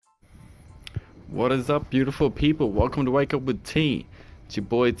What is up, beautiful people? Welcome to Wake Up with T. It's your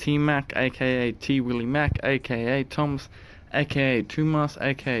boy T Mac, aka T Willie Mac, aka Toms, aka Tumas,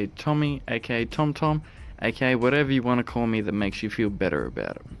 aka Tommy, aka Tom Tom, aka whatever you want to call me that makes you feel better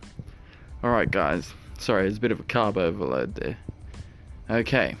about it. Alright, guys. Sorry, there's a bit of a carb overload there.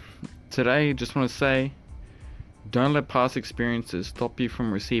 Okay, today, just want to say, don't let past experiences stop you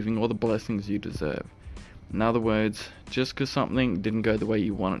from receiving all the blessings you deserve. In other words, just because something didn't go the way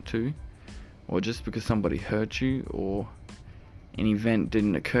you want it to, or just because somebody hurt you, or an event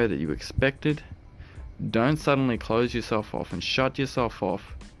didn't occur that you expected, don't suddenly close yourself off and shut yourself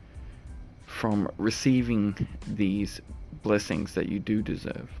off from receiving these blessings that you do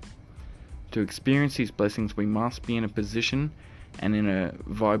deserve. To experience these blessings, we must be in a position and in a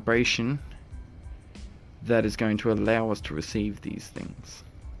vibration that is going to allow us to receive these things.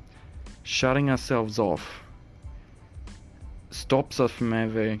 Shutting ourselves off stops us from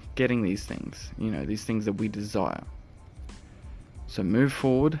ever getting these things, these things that we desire. So move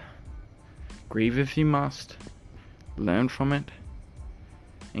forward, grieve if you must, learn from it,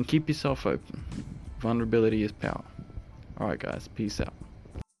 and keep yourself open. Vulnerability is power. Alright guys, peace out.